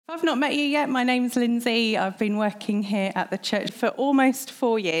I've not met you yet. My name's Lindsay. I've been working here at the church for almost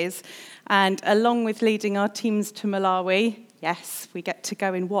 4 years, and along with leading our teams to Malawi, yes, we get to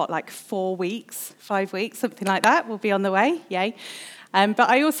go in 4 weeks, 5 weeks, something like that. We'll be on the way, yay. But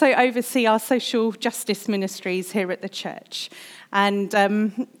I also oversee our social justice ministries here at the church, and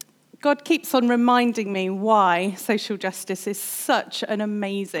God keeps on reminding me why social justice is such an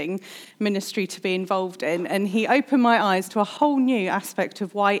amazing ministry to be involved in. And he opened my eyes to a whole new aspect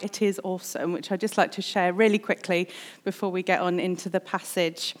of why it is awesome, which I'd just like to share really quickly before we get on into the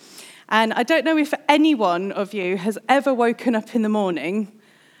passage. And I don't know if any one of you has ever woken up in the morning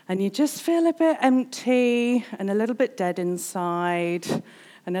and you just feel a bit empty and a little bit dead inside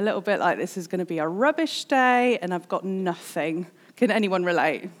and a little bit like this is going to be a rubbish day and I've got nothing. Can anyone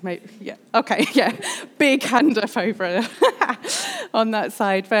relate? Maybe, yeah. Okay, yeah. Big hand up over on that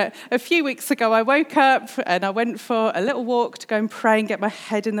side. But a few weeks ago, I woke up and I went for a little walk to go and pray and get my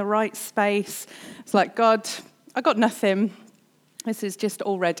head in the right space. It's like, God, I got nothing. This is just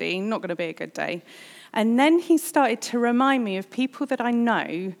already not going to be a good day. And then he started to remind me of people that I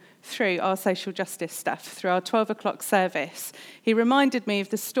know through our social justice stuff, through our 12 o'clock service. He reminded me of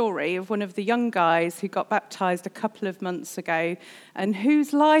the story of one of the young guys who got baptised a couple of months ago and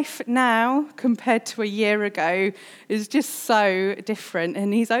whose life now, compared to a year ago, is just so different.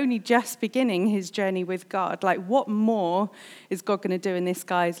 And he's only just beginning his journey with God. Like, what more is God going to do in this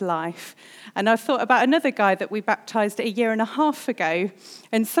guy's life? And I thought about another guy that we baptised a year and a half ago.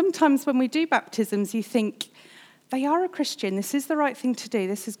 And sometimes when we do baptisms, you think, they are a Christian, this is the right thing to do,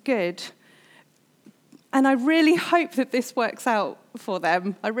 this is good. And I really hope that this works out for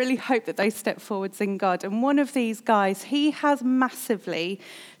them. I really hope that they step forwards in God. And one of these guys, he has massively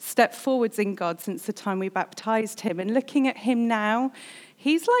stepped forwards in God since the time we baptized him. And looking at him now,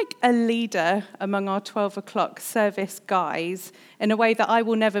 he's like a leader among our 12 o'clock service guys in a way that I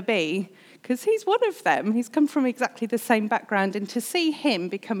will never be. Because he's one of them. He's come from exactly the same background. And to see him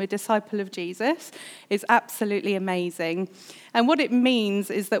become a disciple of Jesus is absolutely amazing. And what it means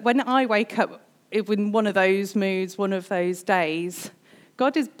is that when I wake up in one of those moods, one of those days,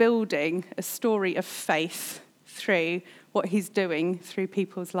 God is building a story of faith through what he's doing through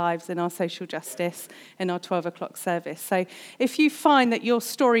people's lives in our social justice, in our 12 o'clock service. So if you find that your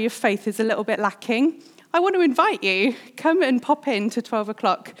story of faith is a little bit lacking, I want to invite you, come and pop in to 12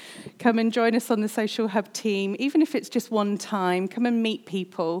 o'clock. Come and join us on the Social Hub team, even if it's just one time. Come and meet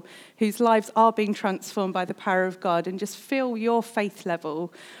people whose lives are being transformed by the power of God and just feel your faith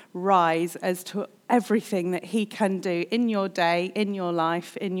level rise as to everything that he can do in your day, in your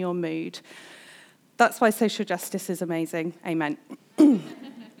life, in your mood. That's why social justice is amazing. Amen.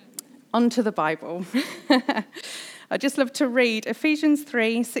 On to the Bible. I'd just love to read Ephesians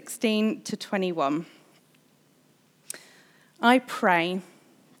 3:16 to 21. I pray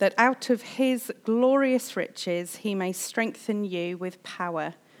that out of his glorious riches he may strengthen you with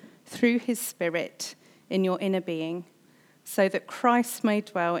power through his Spirit in your inner being, so that Christ may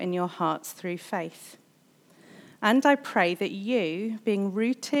dwell in your hearts through faith. And I pray that you, being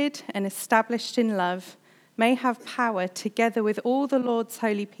rooted and established in love, may have power together with all the Lord's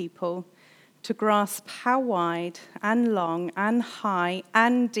holy people to grasp how wide and long and high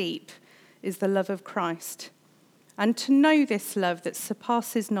and deep is the love of Christ, and to know this love that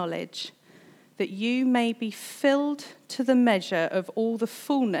surpasses knowledge, that you may be filled to the measure of all the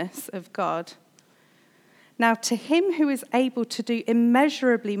fullness of God. Now to him who is able to do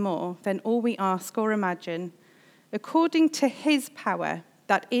immeasurably more than all we ask or imagine, according to his power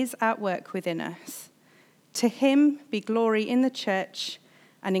that is at work within us, to him be glory in the church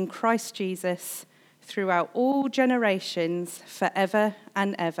and in Christ Jesus throughout all generations, forever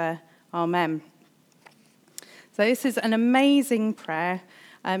and ever. Amen. So this is an amazing prayer.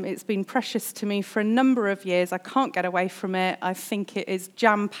 It's been precious to me for a number of years. I can't get away from it. I think it is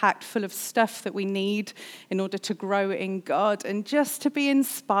jam-packed full of stuff that we need in order to grow in God and just to be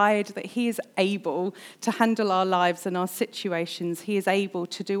inspired that he is able to handle our lives and our situations. He is able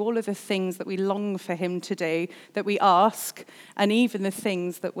to do all of the things that we long for him to do, that we ask, and even the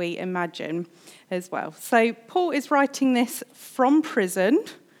things that we imagine as well. So Paul is writing this from prison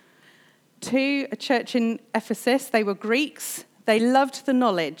to a church in Ephesus. They were Greeks. They loved the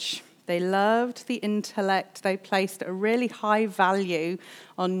knowledge. They loved the intellect. They placed a really high value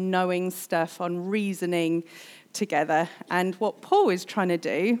on knowing stuff, on reasoning together. And what Paul is trying to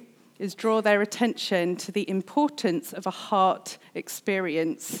do is draw their attention to the importance of a heart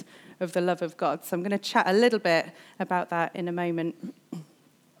experience of the love of God. So I'm going to chat a little bit about that in a moment.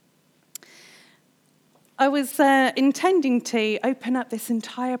 I was intending to open up this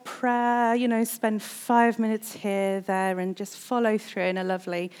entire prayer, spend 5 minutes here, there, and just follow through in a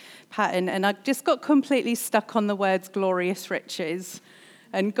lovely pattern. And I just got completely stuck on the words glorious riches.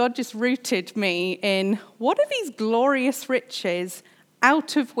 And God just rooted me in, what are these glorious riches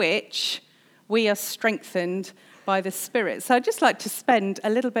out of which we are strengthened by the Spirit? So I'd just like to spend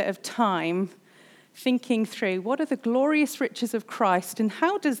a little bit of time thinking through what are the glorious riches of Christ and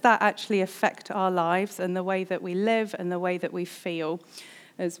how does that actually affect our lives and the way that we live and the way that we feel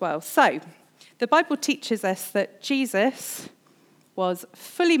as well. So the Bible teaches us that Jesus was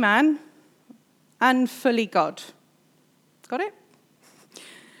fully man and fully God. Got it?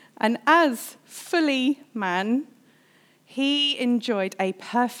 And as fully man, he enjoyed a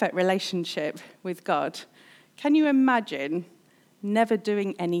perfect relationship with God. Can you imagine never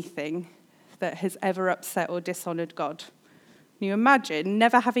doing anything that has ever upset or dishonored God? Can you imagine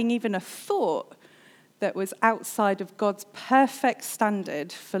never having even a thought that was outside of God's perfect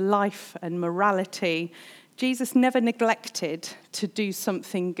standard for life and morality? Jesus never neglected to do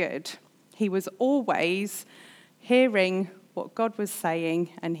something good. He was always hearing what God was saying,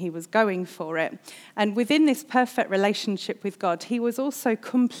 and he was going for it. And within this perfect relationship with God, he was also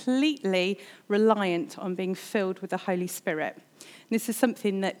completely reliant on being filled with the Holy Spirit. This is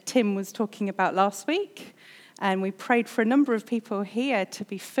something that Tim was talking about last week, and we prayed for a number of people here to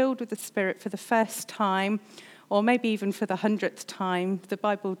be filled with the Spirit for the first time, or maybe even for the 100th time. The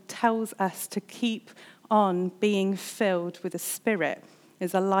Bible tells us to keep on being filled with the Spirit.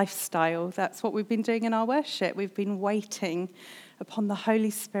 Is a lifestyle. That's what we've been doing in our worship. We've been waiting upon the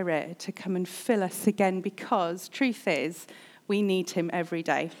Holy Spirit to come and fill us again, because truth is, we need him every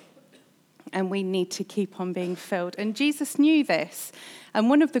day. And we need to keep on being filled. And Jesus knew this. And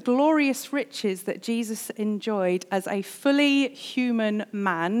one of the glorious riches that Jesus enjoyed as a fully human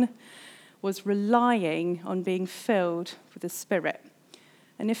man was relying on being filled with the Spirit.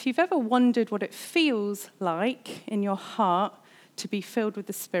 And if you've ever wondered what it feels like in your heart to be filled with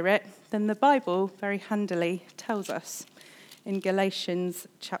the Spirit, then the Bible very handily tells us in Galatians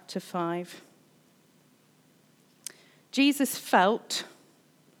chapter 5. Jesus felt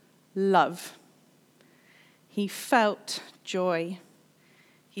love. He felt joy.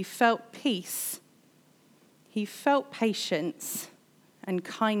 He felt peace. He felt patience and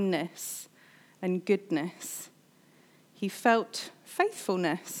kindness and goodness. He felt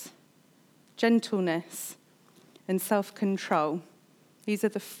faithfulness, gentleness, and self-control. These are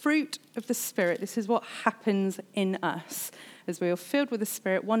the fruit of the Spirit. This is what happens in us as we are filled with the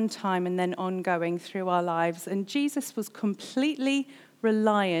Spirit one time and then ongoing through our lives. And Jesus was completely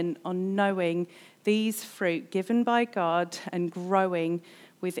reliant on knowing these fruit given by God and growing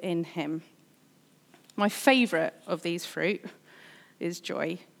within him. My favorite of these fruit is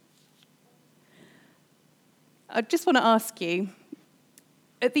joy. I just want to ask you,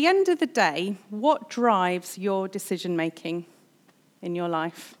 at the end of the day, what drives your decision-making in your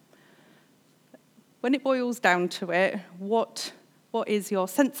life? When it boils down to it, what is your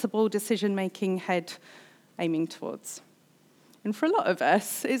sensible decision-making head aiming towards? And for a lot of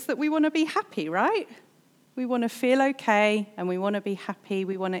us, is that we want to be happy, right? We want to feel okay, and we want to be happy.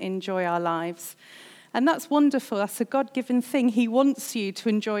 We want to enjoy our lives. And that's wonderful. That's a God-given thing. He wants you to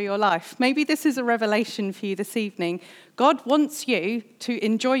enjoy your life. Maybe this is a revelation for you this evening. God wants you to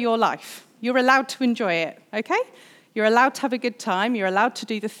enjoy your life. You're allowed to enjoy it, okay? You're allowed to have a good time. You're allowed to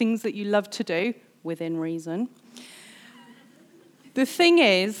do the things that you love to do, within reason. The thing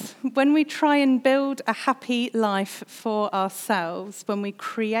is, when we try and build a happy life for ourselves, when we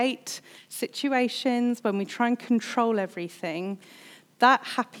create situations, when we try and control everything, that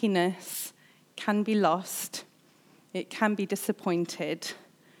happiness can be lost. It can be disappointed.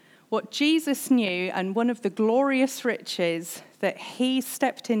 What Jesus knew, and one of the glorious riches that he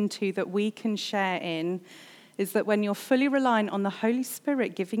stepped into that we can share in, is that when you're fully reliant on the Holy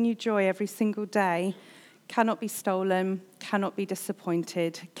Spirit giving you joy every single day, cannot be stolen, cannot be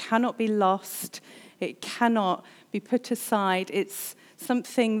disappointed, cannot be lost, it cannot be put aside. It's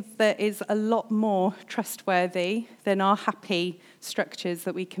something that is a lot more trustworthy than our happy structures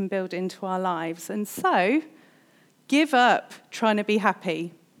that we can build into our lives. And so, give up trying to be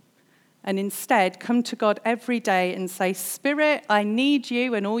happy and instead come to God every day and say, Spirit, I need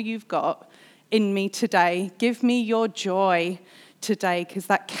you and all you've got in me today. Give me your joy today, because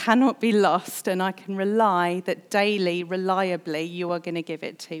that cannot be lost, and I can rely that daily, reliably, you are going to give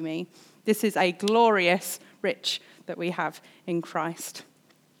it to me. This is a glorious rich that we have in Christ.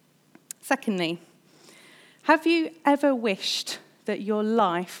 Secondly, have you ever wished that your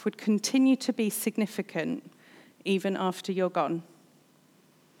life would continue to be significant even after you're gone?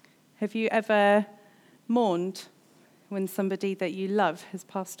 Have you ever mourned when somebody that you love has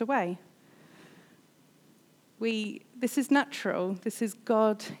passed away? This is natural. This is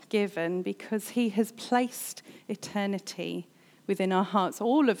God-given because he has placed eternity within our hearts.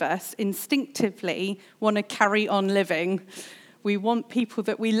 All of us instinctively want to carry on living. We want people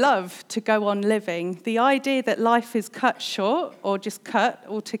that we love to go on living. The idea that life is cut short or just cut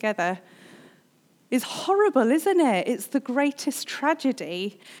altogether is horrible, isn't it? It's the greatest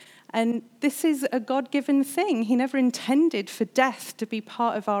tragedy. And this is a God-given thing. He never intended for death to be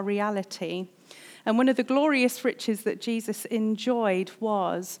part of our reality. And one of the glorious riches that Jesus enjoyed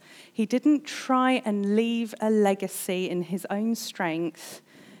was he didn't try and leave a legacy in his own strength,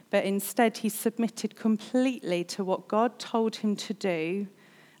 but instead he submitted completely to what God told him to do.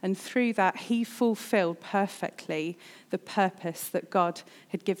 And through that, he fulfilled perfectly the purpose that God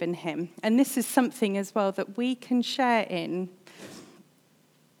had given him. And this is something as well that we can share in.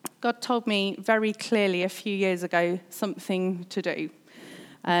 God told me very clearly a few years ago something to do.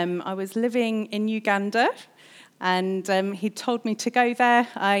 I was living in Uganda, and he told me to go there.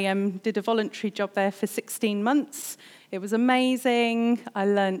 I did a voluntary job there for 16 months. It was amazing. I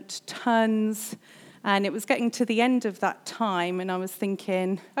learnt tons, and it was getting to the end of that time, and I was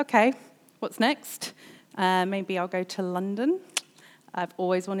thinking, okay, what's next? Maybe I'll go to London. I've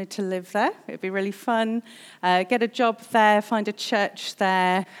always wanted to live there. It'd be really fun. Get a job there, find a church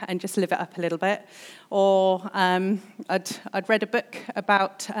there, and just live it up a little bit. Or I'd read a book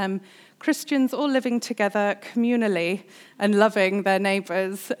about Christians all living together communally and loving their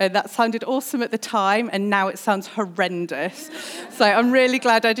neighbours. That sounded awesome at the time, and now it sounds horrendous. So I'm really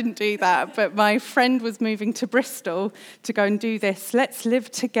glad I didn't do that. But my friend was moving to Bristol to go and do this. Let's live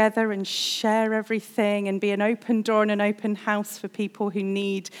together and share everything and be an open door and an open house for people who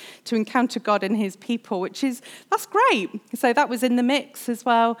need to encounter God and his people, that's great. So that was in the mix as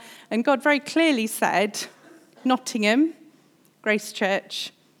well. And God very clearly said, Nottingham, Grace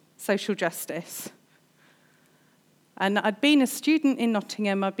Church, social justice. And I'd been a student in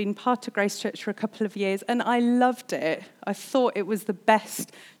Nottingham. I'd been part of Grace Church for a couple of years, and I loved it. I thought it was the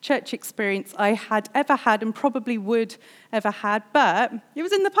best church experience I had ever had and probably would ever had, but it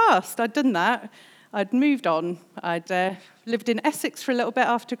was in the past. I'd done that. I'd moved on. I'd lived in Essex for a little bit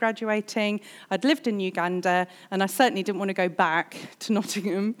after graduating. I'd lived in Uganda, and I certainly didn't want to go back to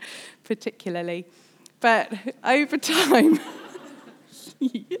Nottingham, particularly. But over time...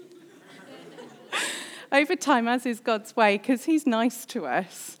 Over time, as is God's way, because he's nice to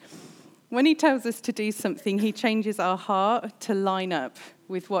us, when he tells us to do something, he changes our heart to line up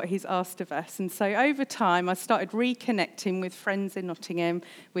with what he's asked of us. And so over time, I started reconnecting with friends in Nottingham,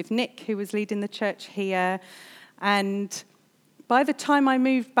 with Nick, who was leading the church here. And by the time I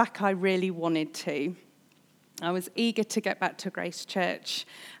moved back, I really wanted to. I was eager to get back to Grace Church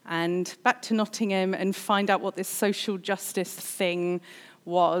and back to Nottingham and find out what this social justice thing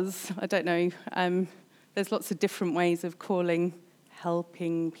was. I don't know. There's lots of different ways of calling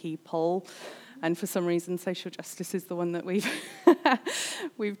helping people. And for some reason, social justice is the one that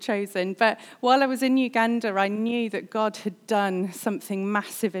we've chosen. But while I was in Uganda, I knew that God had done something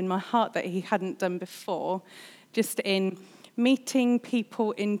massive in my heart that he hadn't done before, just in meeting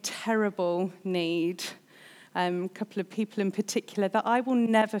people in terrible need. A couple of people in particular that I will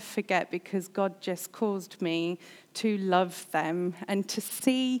never forget because God just caused me to love them and to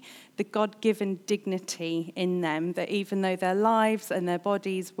see the God-given dignity in them, that even though their lives and their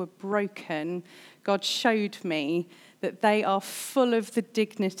bodies were broken, God showed me that they are full of the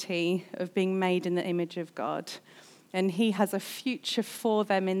dignity of being made in the image of God. And he has a future for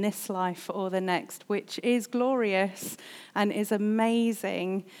them in this life or the next, which is glorious and is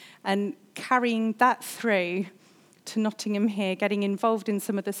amazing. And carrying that through to Nottingham here, getting involved in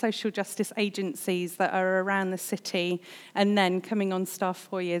some of the social justice agencies that are around the city, and then coming on staff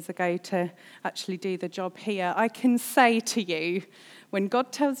 4 years ago to actually do the job here. I can say to you, when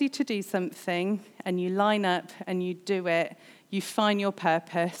God tells you to do something and you line up and you do it, you find your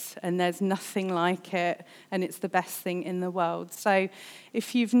purpose, and there's nothing like it, and it's the best thing in the world. So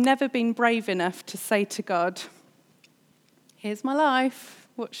if you've never been brave enough to say to God, here's my life,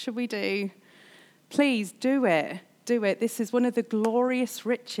 what should we do? Please do it. Do it. This is one of the glorious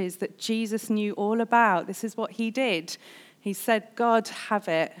riches that Jesus knew all about. This is what he did. He said, God, have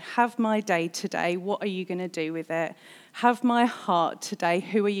it. Have my day today. What are you going to do with it? Have my heart today.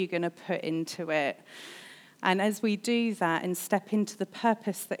 Who are you going to put into it? And as we do that and step into the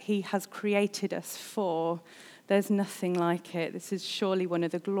purpose that he has created us for, there's nothing like it. This is surely one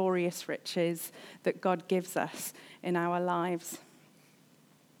of the glorious riches that God gives us in our lives.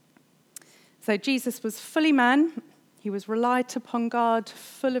 So Jesus was fully man, He was reliant upon God,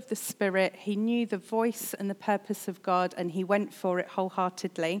 full of the Spirit. He knew the voice and the purpose of God, and he went for it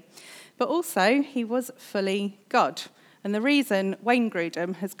wholeheartedly. But also, he was fully God. And the reason Wayne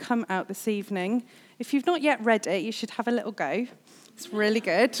Grudem has come out this evening, if you've not yet read it, you should have a little go. It's really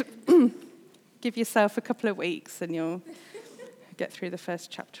good. Give yourself a couple of weeks and you'll get through the first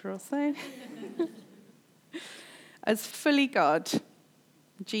chapter or so. As fully God,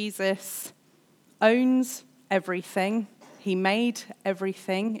 Jesus owns everything. He made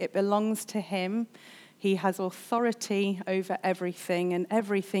everything. It belongs to him. He has authority over everything, and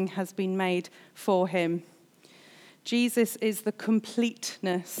everything has been made for him. Jesus is the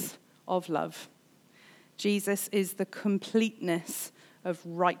completeness of love. Jesus is the completeness of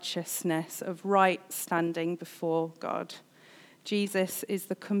righteousness, of right standing before God. Jesus is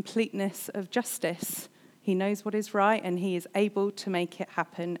the completeness of justice. He knows what is right, and he is able to make it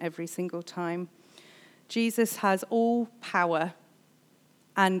happen every single time. Jesus has all power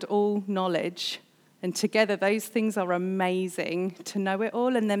and all knowledge, and together those things are amazing. To know it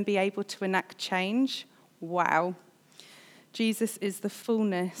all and then be able to enact change, wow. Jesus is the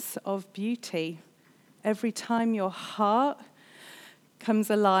fullness of beauty. Every time your heart comes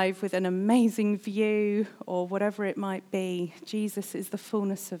alive with an amazing view or whatever it might be, Jesus is the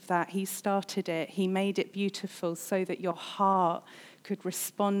fullness of that. He started it. He made it beautiful so that your heart could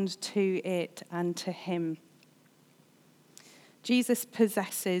respond to it and to him. Jesus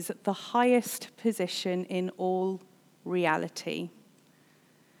possesses the highest position in all reality,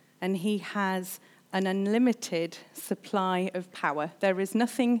 and he has an unlimited supply of power. There is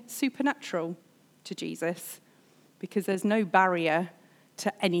nothing supernatural to Jesus because there's no barrier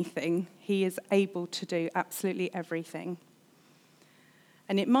to anything. He is able to do absolutely everything.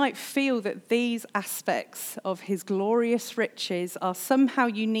 And it might feel that these aspects of his glorious riches are somehow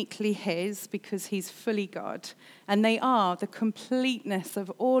uniquely his because he's fully God. And they are. The completeness of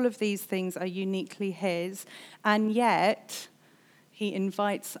all of these things are uniquely his. And yet, he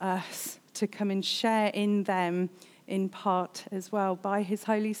invites us to come and share in them in part as well by his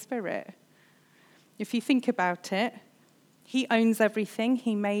Holy Spirit. If you think about it, he owns everything.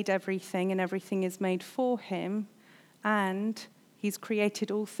 He made everything, and everything is made for him. And he's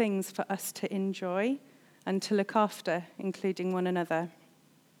created all things for us to enjoy and to look after, including one another.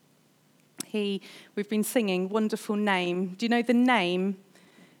 We've been singing Wonderful Name. Do you know the name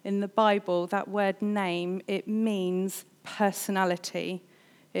in the Bible, that word name, it means personality.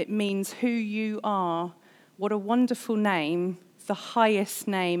 It means who you are. What a wonderful name, the highest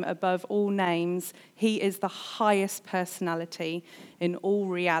name above all names. He is the highest personality in all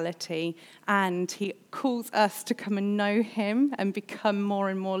reality, and he calls us to come and know him and become more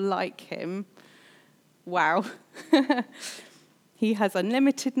and more like him. Wow. He has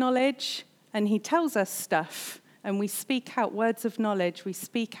unlimited knowledge, and he tells us stuff, and we speak out words of knowledge. We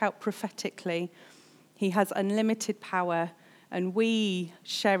speak out prophetically. He has unlimited power, and we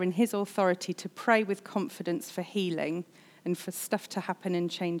share in his authority to pray with confidence for healing and for stuff to happen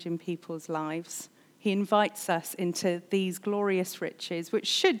and change in people's lives. He invites us into these glorious riches, which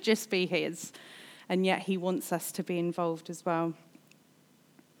should just be his, and yet he wants us to be involved as well.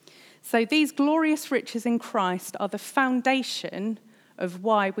 So these glorious riches in Christ are the foundation of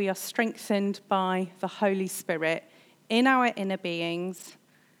why we are strengthened by the Holy Spirit in our inner beings,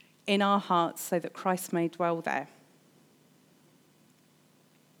 in our hearts, so that Christ may dwell there.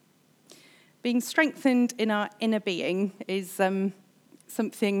 Being strengthened in our inner being is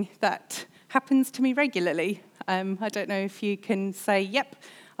something that happens to me regularly. I don't know if you can say, yep,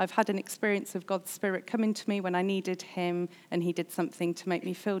 I've had an experience of God's Spirit coming to me when I needed him, and he did something to make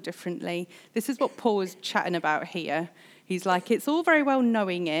me feel differently. This is what Paul was chatting about here. He's like, it's all very well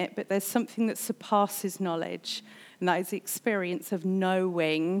knowing it, but there's something that surpasses knowledge, and that is the experience of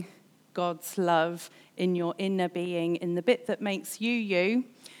knowing God's love in your inner being, in the bit that makes you, you.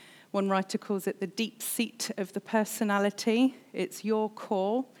 One writer calls it the deep seat of the personality. It's your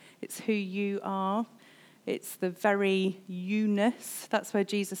core. It's who you are. It's the very you-ness. That's where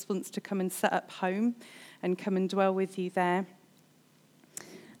Jesus wants to come and set up home and come and dwell with you there.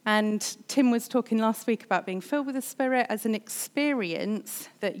 And Tim was talking last week about being filled with the Spirit as an experience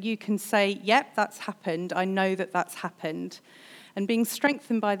that you can say, yep, that's happened. I know that that's happened. And being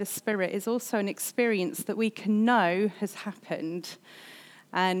strengthened by the Spirit is also an experience that we can know has happened.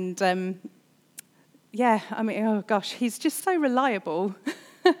 And, he's just so reliable.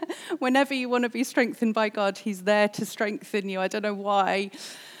 Whenever you want to be strengthened by God, he's there to strengthen you. I don't know why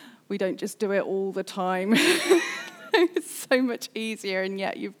we don't just do it all the time. It's so much easier, and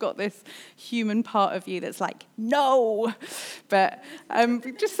yet you've got this human part of you that's like, no. But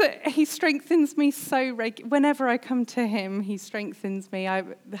just that he strengthens me so whenever I come to him, he strengthens me. I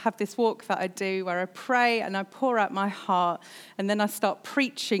have this walk that I do where I pray and I pour out my heart, and then I start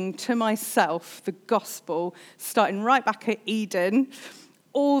preaching to myself the gospel, starting right back at Eden,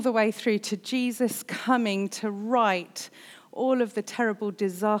 all the way through to Jesus coming to right all of the terrible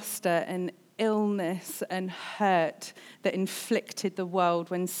disaster and illness and hurt that inflicted the world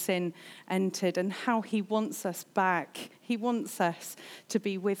when sin entered, and how he wants us back. He wants us to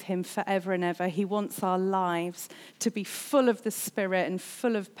be with him forever and ever. He wants our lives to be full of the Spirit and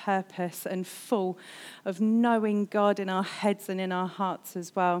full of purpose and full of knowing God in our heads and in our hearts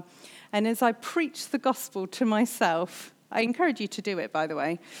as well. And as I preach the gospel to myself, I encourage you to do it, by the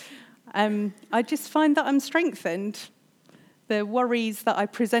way, I just find that I'm strengthened. The worries that I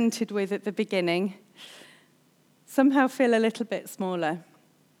presented with at the beginning somehow feel a little bit smaller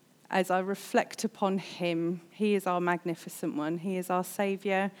as I reflect upon him. He is our magnificent one. He is our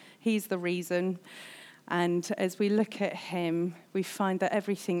Saviour. He's the reason. And as we look at him, we find that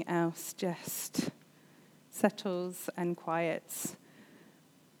everything else just settles and quiets.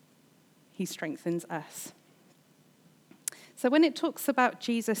 He strengthens us. So when it talks about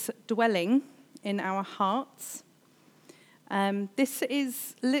Jesus dwelling in our hearts, this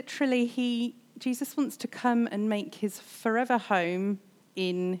is literally Jesus wants to come and make his forever home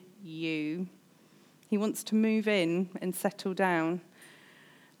in you. He wants to move in and settle down.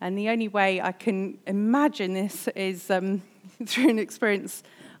 And the only way I can imagine this is through an experience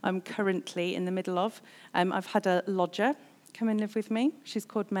I'm currently in the middle of. I've had a lodger come and live with me. She's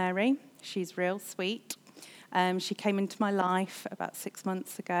called Mary. She's real sweet. She came into my life about 6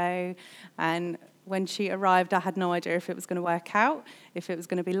 months ago, and when she arrived, I had no idea if it was going to work out, if it was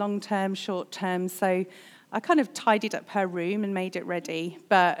going to be long-term, short-term. So I kind of tidied up her room and made it ready,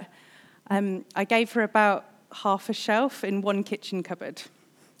 but I gave her about half a shelf in one kitchen cupboard.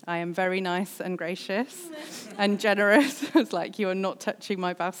 I am very nice and gracious and generous. I was like, you are not touching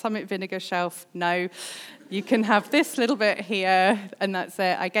my balsamic vinegar shelf. No, you can have this little bit here, and that's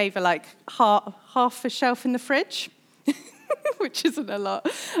it. I gave her like half a shelf in the fridge, which isn't a lot.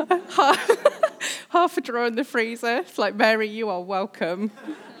 Half a drawer in the freezer. It's like, Mary, you are welcome.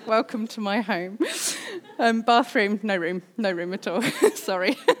 Welcome to my home. Bathroom, no room at all.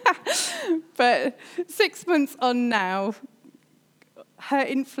 Sorry. But 6 months on now, her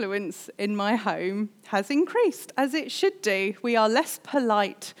influence in my home has increased, as it should do. We are less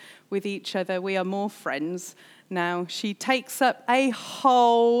polite with each other. We are more friends now. She takes up a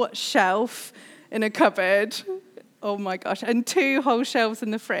whole shelf in a cupboard. Oh my gosh. And 2 whole shelves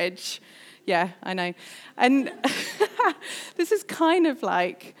in the fridge. Yeah, I know. And this is kind of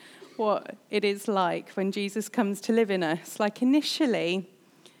like what it is like when Jesus comes to live in us. Like initially,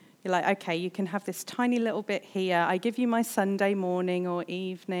 you're like, okay, you can have this tiny little bit here. I give you my Sunday morning or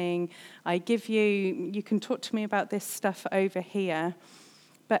evening. You can talk to me about this stuff over here.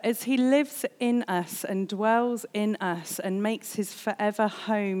 But as he lives in us and dwells in us and makes his forever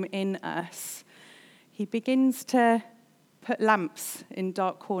home in us, he begins to put lamps in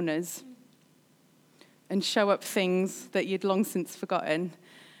dark corners and show up things that you'd long since forgotten.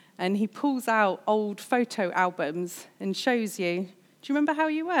 And he pulls out old photo albums and shows you, do you remember how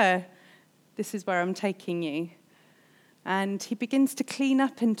you were? This is where I'm taking you. And he begins to clean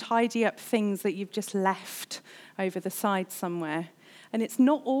up and tidy up things that you've just left over the side somewhere. And it's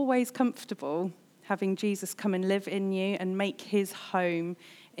not always comfortable having Jesus come and live in you and make his home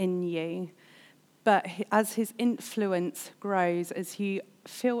in you. But as his influence grows, as you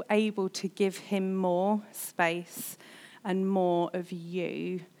feel able to give him more space and more of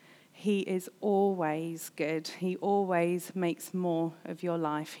you, he is always good. He always makes more of your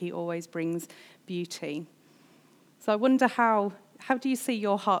life. He always brings beauty. So I wonder how do you see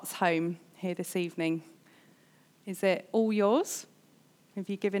your heart's home here this evening? Is it all yours? Have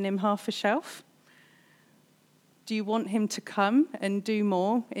you given him half a shelf? Do you want him to come and do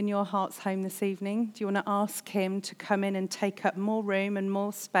more in your heart's home this evening? Do you want to ask him to come in and take up more room and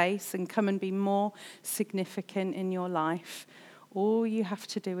more space and come and be more significant in your life? All you have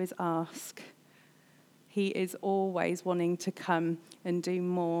to do is ask. He is always wanting to come and do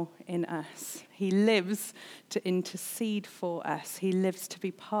more in us. He lives to intercede for us. He lives to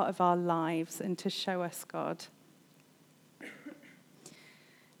be part of our lives and to show us God.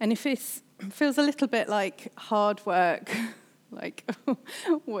 And if it feels a little bit like hard work, like,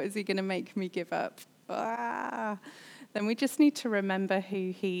 what is he going to make me give up? Then we just need to remember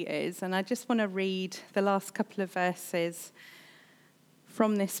who he is. And I just want to read the last couple of verses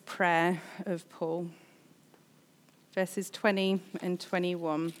from this prayer of Paul. verses 20 and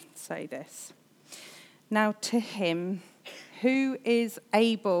 21 say this. Now to him who is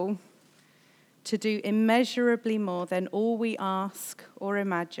able to do immeasurably more than all we ask or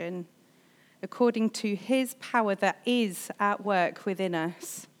imagine, according to his power that is at work within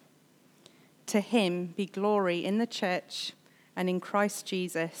us. To him be glory in the church and in Christ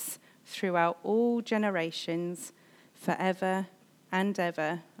Jesus throughout all generations, forever and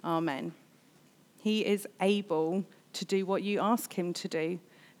ever. Amen. He is able to do what you ask him to do,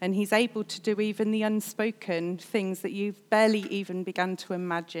 and he's able to do even the unspoken things that you've barely even begun to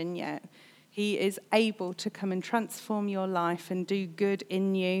imagine yet. He is able to come and transform your life and do good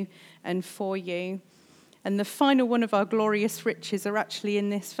in you and for you. And the final one of our glorious riches are actually in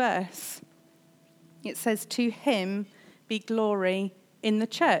this verse. It says, to him be glory in the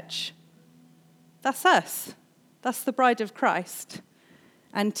church. That's us. That's the bride of Christ.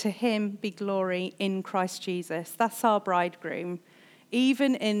 And to him be glory in Christ Jesus. That's our bridegroom.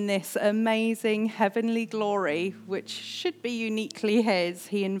 Even in this amazing heavenly glory, which should be uniquely his,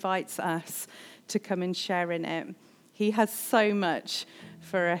 he invites us to come and share in it. He has so much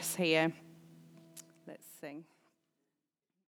for us here. Let's sing.